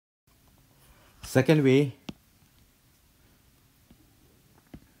Second way,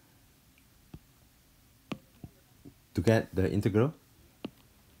 to get the integral,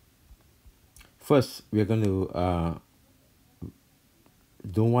 first we're going to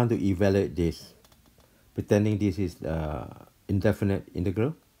don't want to evaluate this, pretending this is indefinite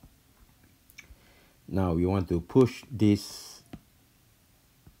integral. Now we want to push this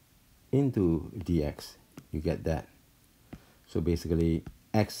into dx. You get that. So basically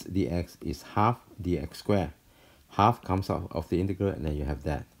x dx is half dx squared. Half comes out of the integral, and then you have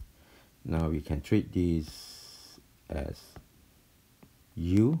that. Now we can treat this as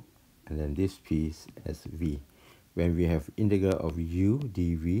u, and then this piece as v. When we have integral of u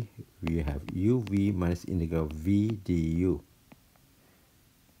dv, we have uv minus integral v du.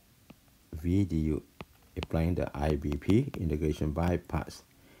 V du, applying the IBP, integration by parts.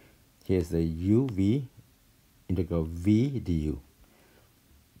 Here's the uv integral v du.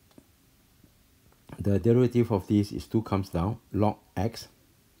 The derivative of this is 2 comes down, log x,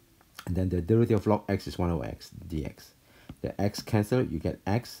 and then the derivative of log x is 1 over x dx. The x cancel, you get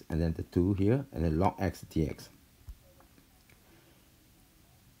x, and then the 2 here, and then log x dx.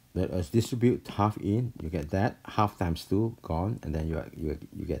 Let us distribute half in, you get that, half times 2 gone, and then you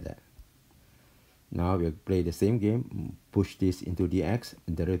get that. Now we'll play the same game, push this into dx,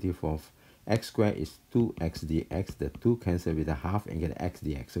 and the derivative of x squared is 2x dx, the 2 cancel with the half and get x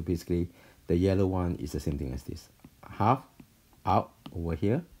dx. So basically the yellow one is the same thing as this. Half out over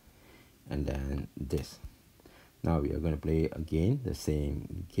here, and then this. Now we are going to play again the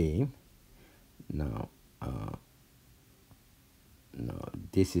same game. Now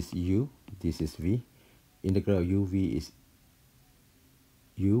this is u, this is v. Integral of uv is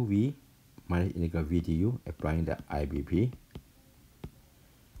uv minus integral v du, applying the IBP.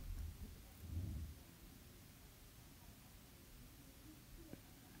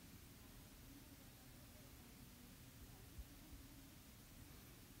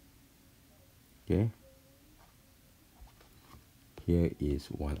 Okay, here is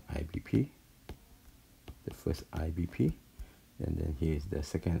one IBP, the first IBP, and then here is the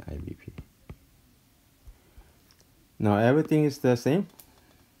second IBP. Now everything is the same.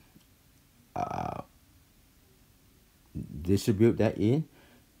 Distribute that in,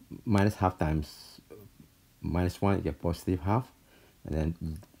 minus half times minus 1, you get positive half, and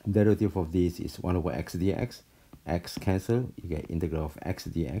then derivative of this is 1 over x dx. X cancel, you get integral of x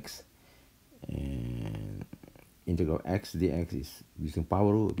dx, and integral of x dx is using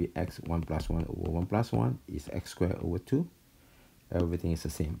power rule, will be x 1 plus 1 over 1 plus 1 is x squared over 2. Everything is the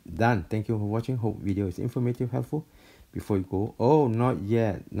same. Done. Thank you for watching. Hope video is informative, helpful. Before you go, oh, not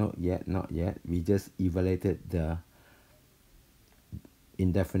yet. We just evaluated the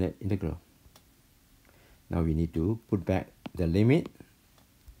indefinite integral. Now we need to put back the limit,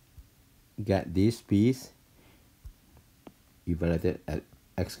 get this piece evaluated at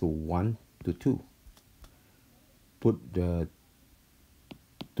x equal 1 to 2. Put the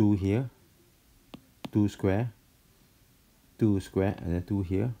 2 here, 2 square, 2 square, and then 2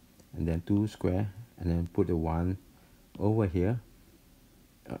 here, and then 2 square, and then put the 1 over here.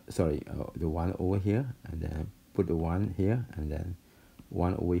 The 1 over here, and then put the 1 here, and then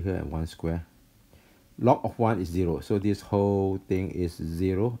 1 over here, and 1 square. Log of 1 is 0, so this whole thing is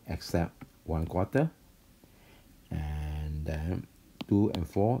 0 except 1/4. And then 2 and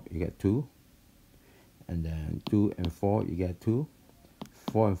 4, you get 2. And then 2 and 4, you get 2.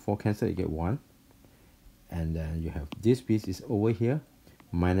 4 and 4 cancel, you get 1. And then you have this piece is over here,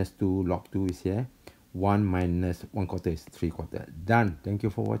 minus 2, log 2 is here. 1 minus 1/4 is 3/4. Done. Thank you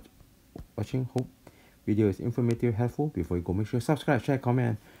for watching. Hope video is informative, helpful. Before you go, make sure you subscribe, share,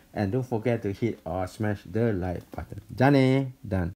 comment, and don't forget to hit or smash the like button. Done.